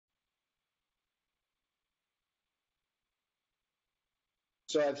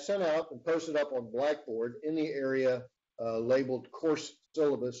So I've sent out and posted up on Blackboard in the area labeled course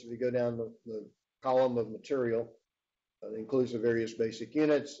syllabus. If you go down the column of material, it includes the various basic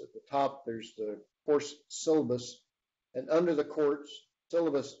units. At the top, there's the course syllabus. And under the course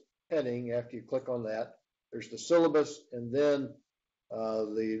syllabus heading, after you click on that, there's the syllabus and then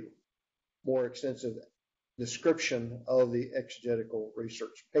the more extensive description of the exegetical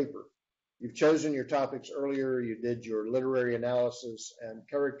research paper. You've chosen your topics earlier. You did your literary analysis and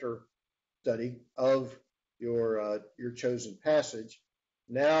character study of your chosen passage.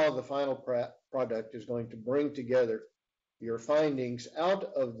 Now the final product is going to bring together your findings out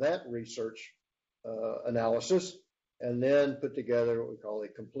of that research analysis and then put together what we call a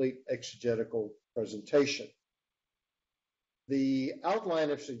complete exegetical presentation. The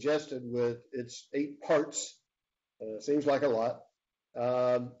outline I've suggested with its 8 parts, seems like a lot,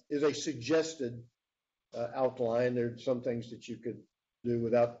 is a suggested outline. There's some things that you could do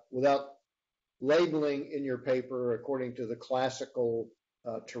without labeling in your paper according to the classical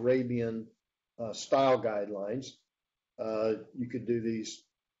Turabian style guidelines. You could do these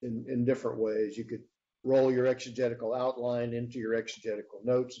in different ways. You could roll your exegetical outline into your exegetical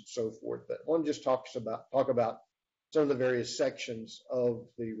notes and so forth. But one just talk about some of the various sections of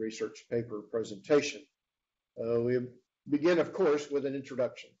the research paper presentation. We begin, of course, with an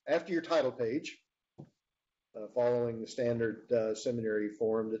introduction. After your title page, following the standard seminary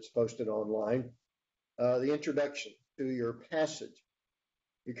form that's posted online, the introduction to your passage.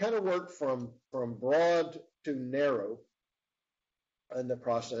 You kind of work from broad to narrow in the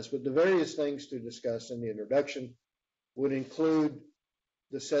process, but the various things to discuss in the introduction would include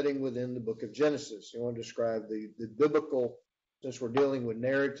the setting within the book of Genesis. You want to describe the biblical, since we're dealing with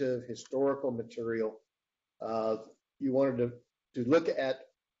narrative, historical material, you wanted to look at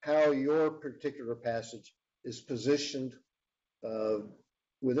how your particular passage is positioned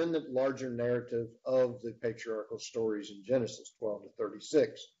within the larger narrative of the patriarchal stories in Genesis 12 to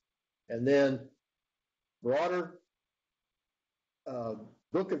 36. And then broader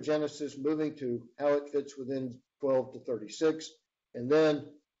book of Genesis, moving to how it fits within 12 to 36, and then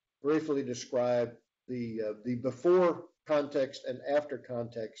briefly describe the before context and after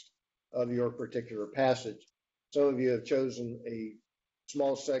context of your particular passage. Some of you have chosen a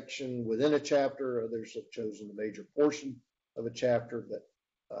small section within a chapter, others have chosen a major portion of a chapter,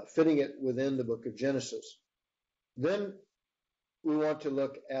 but fitting it within the book of Genesis. Then we want to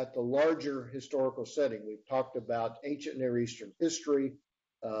look at the larger historical setting. We've talked about ancient Near Eastern history,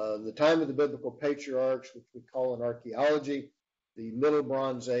 the time of the biblical patriarchs, which we call in archaeology the Middle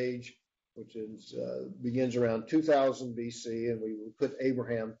Bronze Age, which begins around 2000 BC, and we will put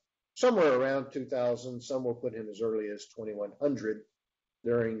Abraham somewhere around 2000. Some will put him as early as 2100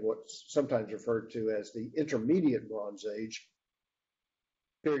 during what's sometimes referred to as the Intermediate Bronze Age,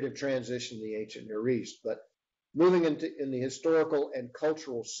 period of transition in the ancient Near East. But moving in the historical and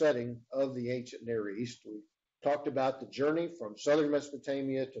cultural setting of the ancient Near East, we talked about the journey from southern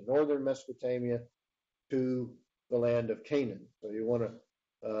Mesopotamia to northern Mesopotamia to the land of Canaan. So you want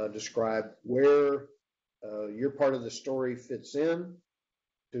to describe where your part of the story fits in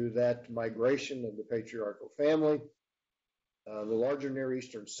to that migration of the patriarchal family, the larger Near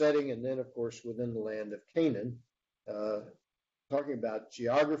Eastern setting, and then, of course, within the land of Canaan, talking about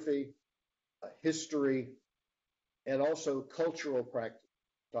geography, history, and also cultural practice.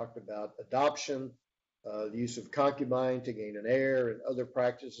 Talked about adoption, the use of concubine to gain an heir, and other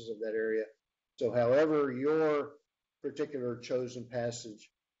practices of that area. So however your particular chosen passage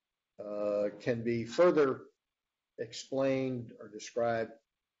can be further explained or describe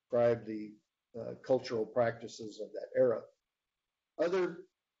the cultural practices of that era. Other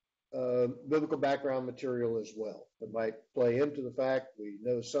biblical background material as well that might play into the fact we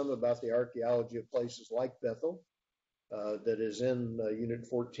know some about the archaeology of places like Bethel that is in Unit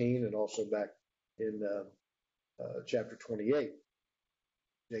 14 and also back in chapter 28,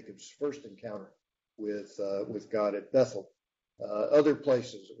 Jacob's first encounter with God at Bethel. Other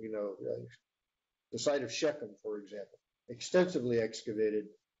places we know, the site of Shechem, for example, extensively excavated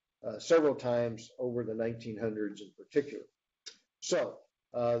several times over the 1900s in particular. So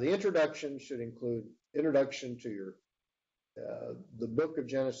the introduction should include introduction to your the book of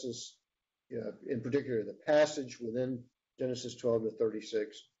Genesis, in particular the passage within Genesis 12 to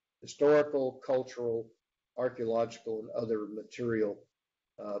 36, historical, cultural, archaeological, and other material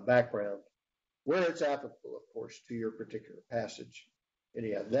background, where it's applicable, of course, to your particular passage.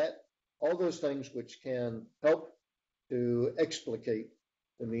 Anyhow, all those things which can help to explicate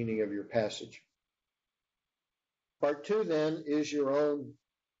the meaning of your passage. Part 2 then is your own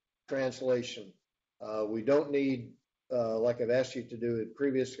translation. We don't need like I've asked you to do in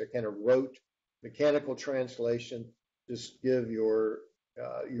previous, I kind of wrote mechanical translation. Just give your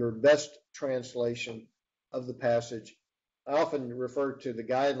best translation of the passage. I often refer to the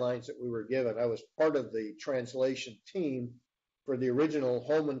guidelines that we were given. I was part of the translation team for the original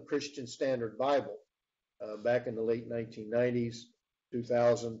Holman Christian Standard Bible back in the late 1990s,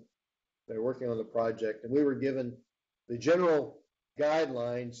 2000. They were working on the project, and we were given the general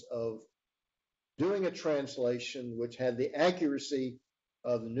guidelines of doing a translation which had the accuracy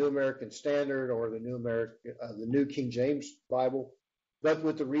of the New American Standard or the New King James Bible, but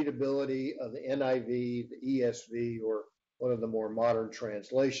with the readability of the NIV, the ESV, or one of the more modern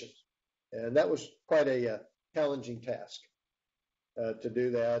translations. And that was quite a challenging task to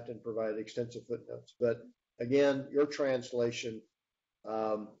do that and provide extensive footnotes. But again, your translation,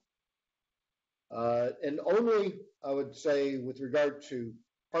 and only, I would say, with regard to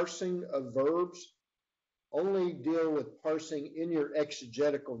parsing of verbs, only deal with parsing in your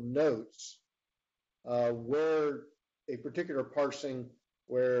exegetical notes where a particular parsing,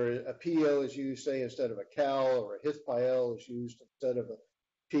 where a PL is used, say, instead of a cal, or a hithpael is used instead of a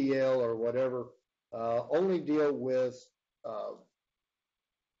PL or whatever, only deal with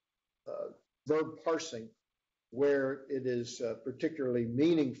verb parsing where it is particularly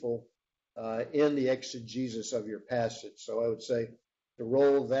meaningful in the exegesis of your passage. So I would say to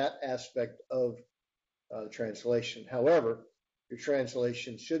roll that aspect of translation. However, your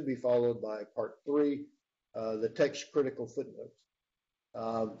translation should be followed by part 3, the text critical footnotes.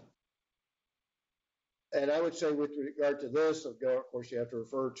 And I would say with regard to this, of course, you have to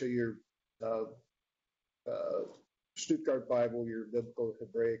refer to your Stuttgart Bible, your Biblical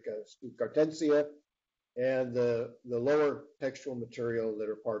Hebraic Stuttgartensia, and the lower textual material that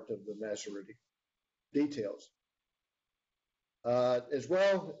are part of the Masoretic details. As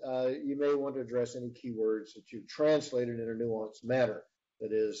well, you may want to address any keywords that you've translated in a nuanced manner.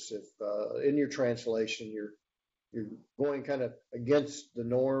 That is, if in your translation you're going kind of against the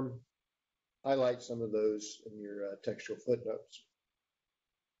norm, highlight some of those in your textual footnotes.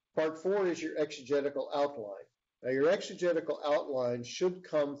 Part 4 is your exegetical outline. Now, your exegetical outline should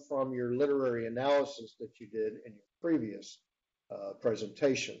come from your literary analysis that you did in your previous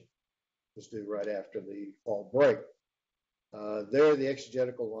presentation. It was due right after the fall break. There, the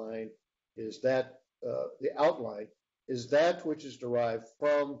exegetical line is that, the outline is that which is derived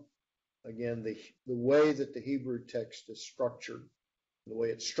from, again, the way that the Hebrew text is structured, the way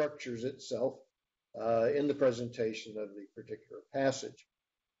it structures itself in the presentation of the particular passage.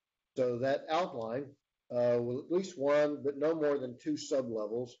 So that outline will at least one, but no more than 2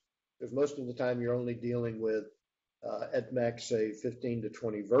 sublevels, because most of the time you're only dealing with, at max, say, 15 to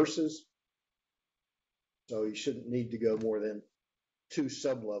 20 verses. So you shouldn't need to go more than 2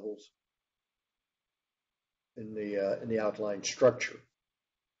 sublevels in the outline structure.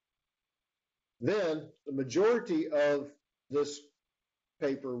 Then the majority of this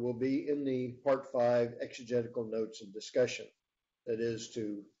paper will be in the part 5 exegetical notes and discussion. That is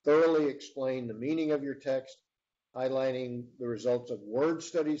to thoroughly explain the meaning of your text, highlighting the results of word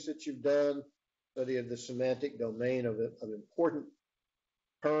studies that you've done, study of the semantic domain of important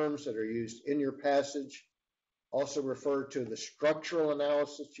terms that are used in your passage. Also refer to the structural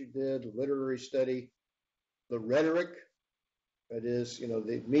analysis you did, literary study, the rhetoric, that is,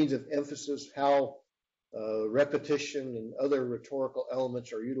 the means of emphasis, how repetition and other rhetorical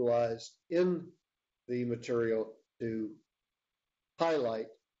elements are utilized in the material to highlight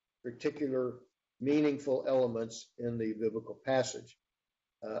particular meaningful elements in the biblical passage.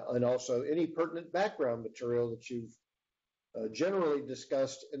 And also any pertinent background material that you've generally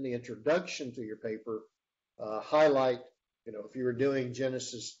discussed in the introduction to your paper. Highlight, if you were doing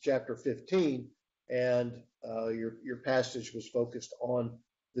Genesis chapter 15 and your passage was focused on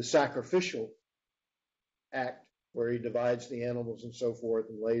the sacrificial act where he divides the animals and so forth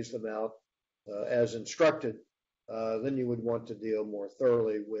and lays them out as instructed, then you would want to deal more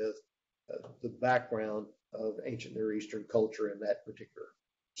thoroughly with the background of ancient Near Eastern culture in that particular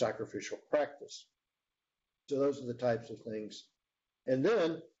sacrificial practice. So those are the types of things. And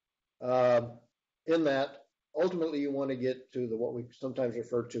then in that, ultimately you want to get to what we sometimes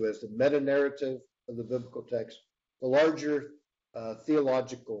refer to as the meta-narrative of the biblical text, the larger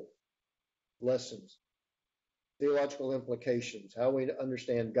theological lessons, theological implications, how we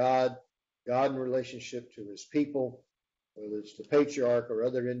understand God in relationship to his people, whether it's the patriarch or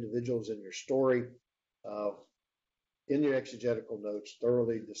other individuals in your story. In your exegetical notes,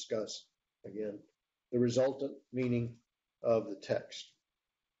 thoroughly discuss, again, the resultant meaning of the text.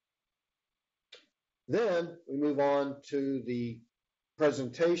 Then we move on to the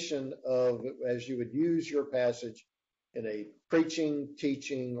presentation of, as you would use your passage in a preaching,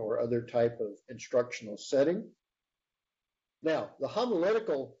 teaching, or other type of instructional setting. Now, the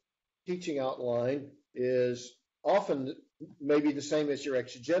homiletical teaching outline is often maybe the same as your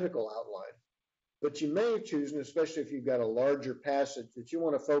exegetical outline, but you may choose, and especially if you've got a larger passage that you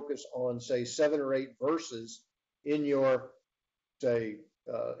want to focus on, say, 7 or 8 verses in your,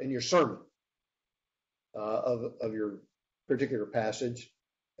 in your sermon of your particular passage,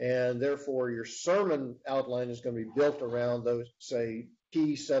 and therefore your sermon outline is going to be built around those, say,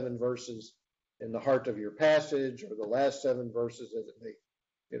 key 7 verses in the heart of your passage, or the last 7 verses, as it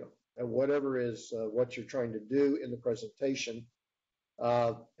may, and whatever is what you're trying to do in the presentation.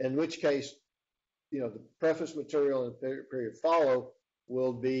 In which case, the preface material and the period follow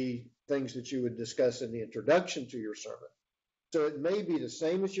will be things that you would discuss in the introduction to your sermon. So it may be the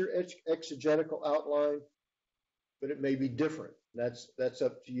same as your exegetical outline, but it may be different. That's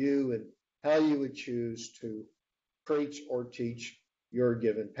up to you and how you would choose to preach or teach your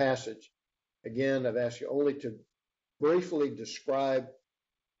given passage. Again, I've asked you only to briefly describe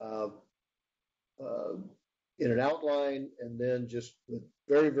in an outline, and then just with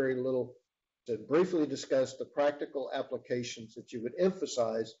very, very little, to briefly discuss the practical applications that you would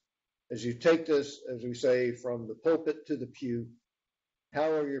emphasize as you take this, as we say, from the pulpit to the pew.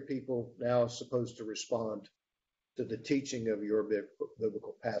 How are your people now supposed to respond to the teaching of your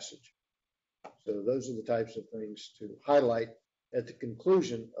biblical passage? So those are the types of things to highlight at the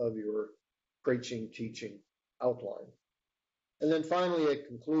conclusion of your preaching, teaching outline. And then finally, at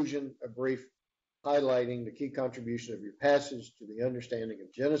conclusion, a brief highlighting the key contribution of your passage to the understanding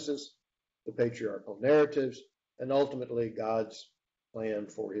of Genesis, the patriarchal narratives, and ultimately God's plan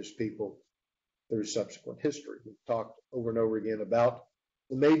for his people through subsequent history. We've talked over and over again about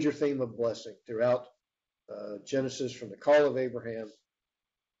the major theme of blessing throughout Genesis, from the call of Abraham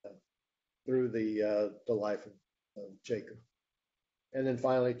through the life of Jacob. And then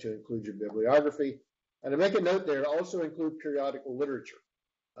finally, to include your bibliography. And to make a note there, also include periodical literature,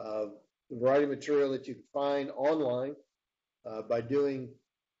 the variety of material that you can find online by doing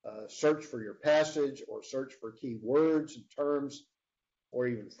search for your passage, or search for key words and terms, or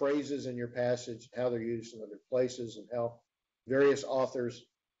even phrases in your passage, how they're used in other places, and how various authors,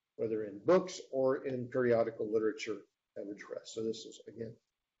 whether in books or in periodical literature, have addressed. So this is, again,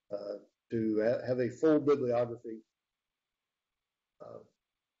 to have a full bibliography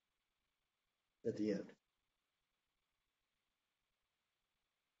at the end.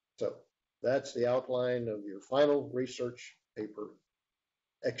 So that's the outline of your final research paper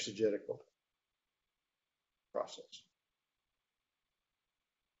exegetical process.